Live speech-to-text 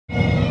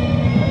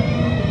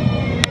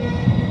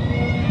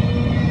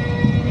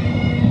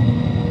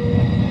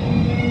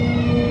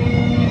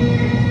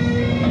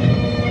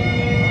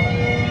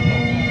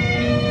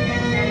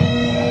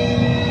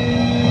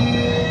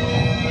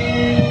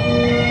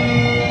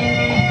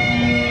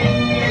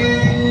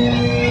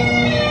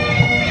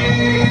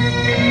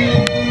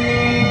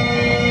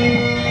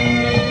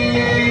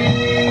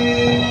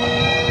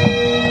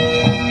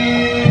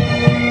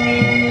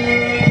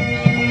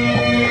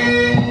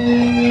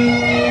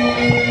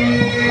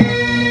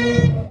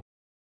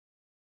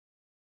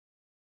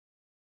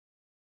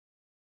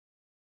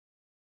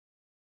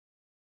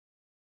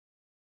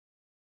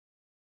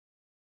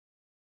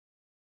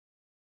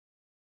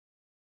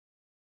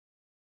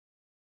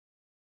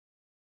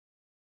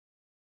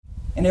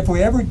And if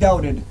we ever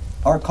doubted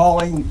our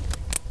calling,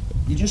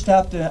 you just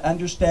have to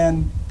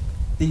understand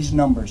these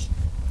numbers.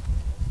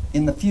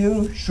 In the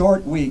few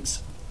short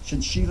weeks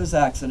since Sheilah's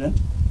accident,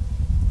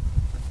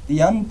 the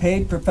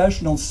unpaid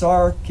professional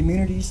SAR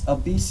communities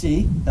of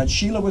BC that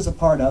Sheilah was a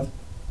part of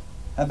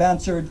have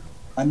answered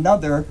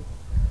another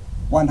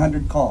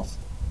 100 calls.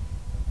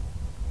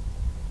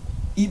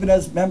 Even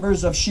as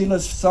members of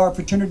Sheilah's SAR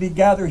fraternity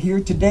gather here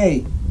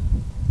today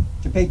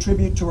to pay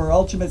tribute to her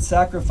ultimate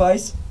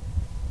sacrifice,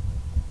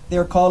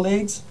 their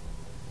colleagues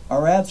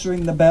are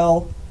answering the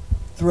bell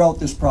throughout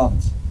this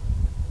province.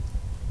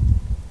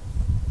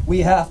 We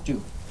have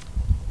to.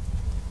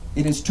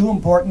 It is too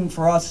important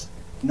for us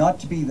not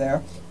to be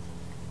there,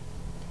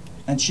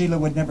 and Sheilah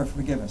would never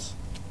forgive us.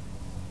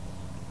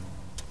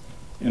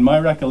 In my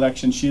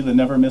recollection, Sheilah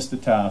never missed a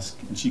task,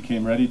 and she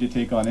came ready to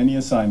take on any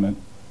assignment,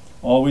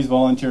 always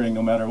volunteering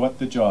no matter what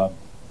the job.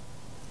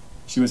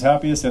 She was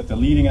happiest at the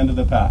leading end of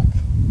the pack,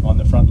 on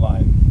the front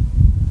line.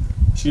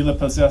 Sheilah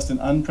possessed an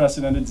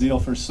unprecedented zeal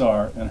for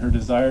SAR, and her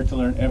desire to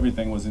learn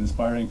everything was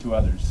inspiring to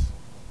others.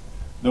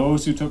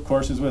 Those who took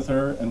courses with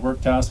her and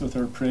worked tasks with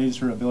her praised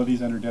her abilities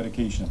and her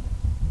dedication.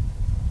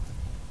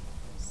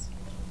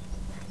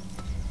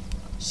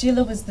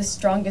 Sheilah was the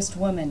strongest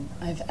woman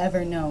I've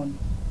ever known.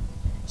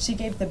 She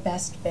gave the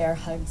best bear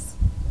hugs,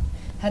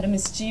 had a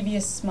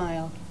mischievous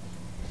smile,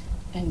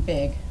 and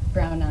big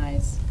brown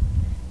eyes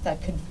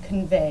that could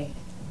convey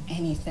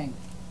anything.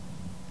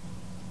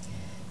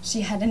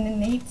 She had an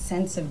innate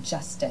sense of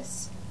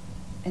justice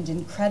and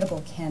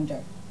incredible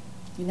candor.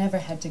 You never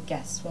had to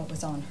guess what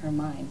was on her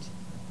mind.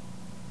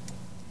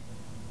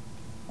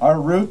 Our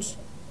root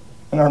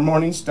and our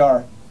morning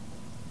star.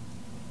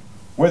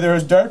 Where there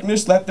is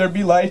darkness, let there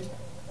be light.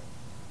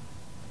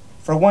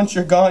 For once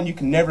you're gone, you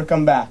can never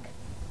come back.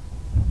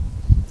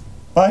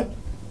 But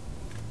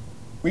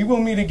we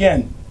will meet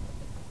again,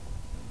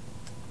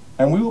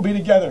 and we will be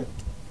together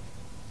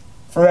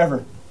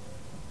forever.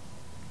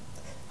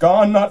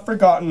 Gone, not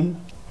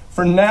forgotten,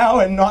 for now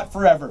and not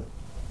forever.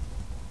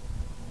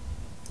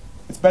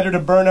 It's better to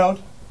burn out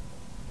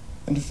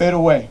than to fade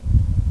away.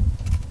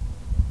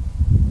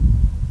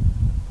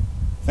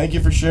 Thank you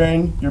for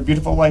sharing your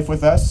beautiful life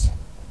with us.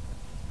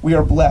 We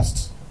are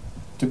blessed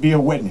to be a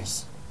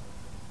witness.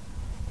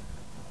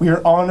 We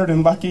are honored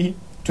and lucky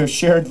to have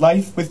shared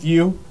life with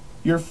you.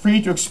 You're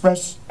free to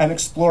express and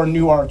explore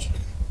new art.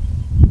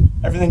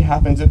 Everything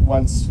happens at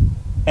once.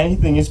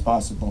 Anything is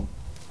possible.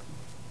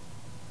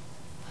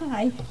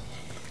 Hi.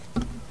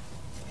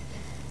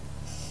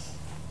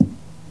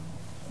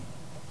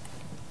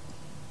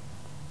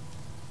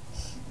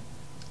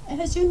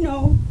 As you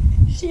know,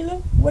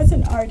 Sheilah was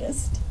an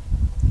artist.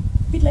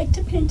 We'd like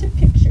to paint a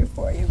picture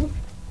for you.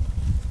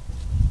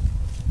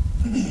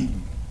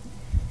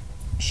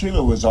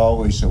 Sheilah was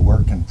always a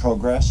work in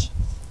progress,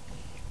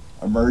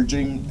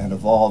 emerging and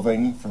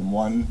evolving from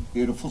one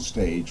beautiful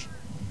stage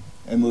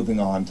and moving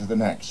on to the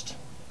next.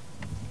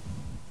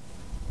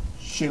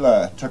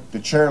 Sheilah took the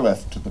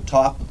chairlift to the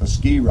top of the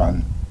ski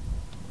run,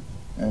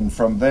 and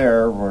from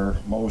there, where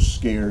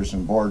most skiers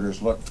and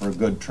boarders look for a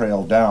good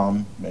trail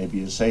down,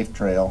 maybe a safe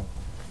trail,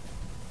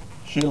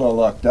 Sheilah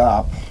looked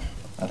up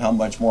at how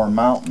much more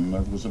mountain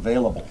there was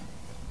available.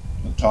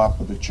 The top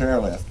of the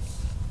chairlift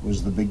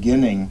was the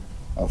beginning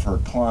of her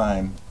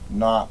climb,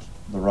 not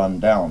the run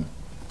down.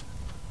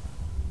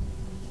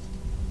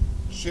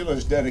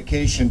 Sheilah's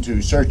dedication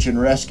to search and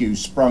rescue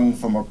sprung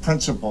from a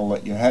principle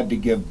that you had to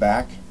give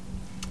back,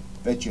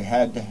 that you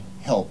had to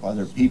help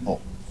other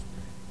people.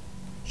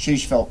 She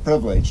felt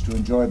privileged to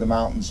enjoy the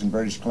mountains in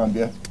British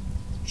Columbia.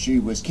 She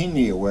was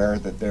keenly aware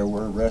that there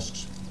were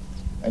risks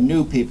and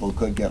knew people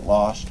could get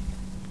lost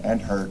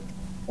and hurt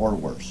or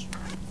worse.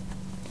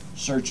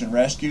 Search and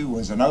rescue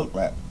was an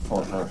outlet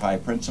for her high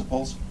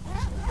principles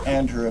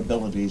and her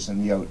abilities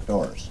in the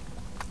outdoors.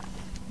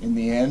 In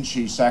the end,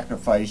 she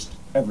sacrificed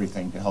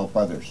everything to help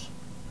others.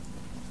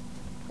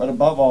 But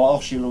above all,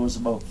 Sheilah was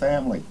about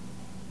family.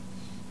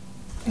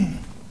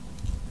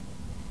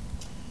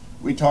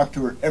 We talked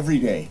to her every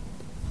day,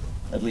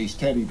 at least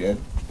Teddy did,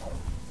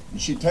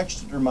 and she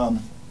texted her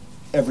mom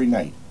every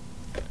night.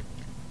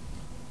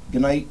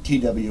 Goodnight,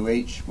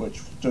 TWH,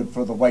 which stood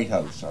for the White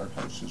House. Our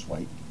house is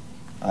white.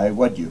 I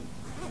wed you.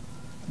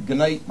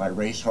 Goodnight, my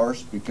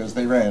racehorse, because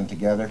they ran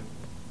together.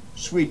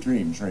 Sweet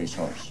dreams,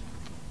 racehorse.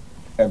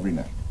 Every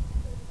night.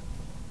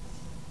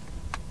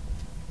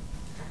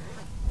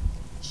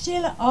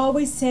 Sheilah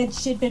always said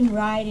she'd been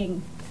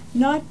riding,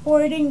 not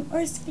boarding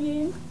or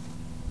skiing,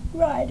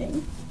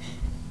 riding.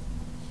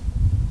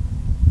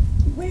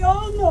 We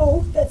all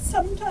know that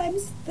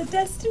sometimes the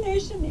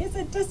destination is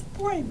a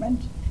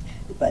disappointment,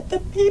 but the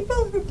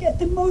people who get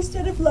the most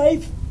out of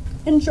life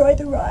enjoy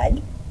the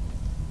ride.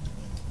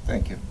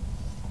 Thank you.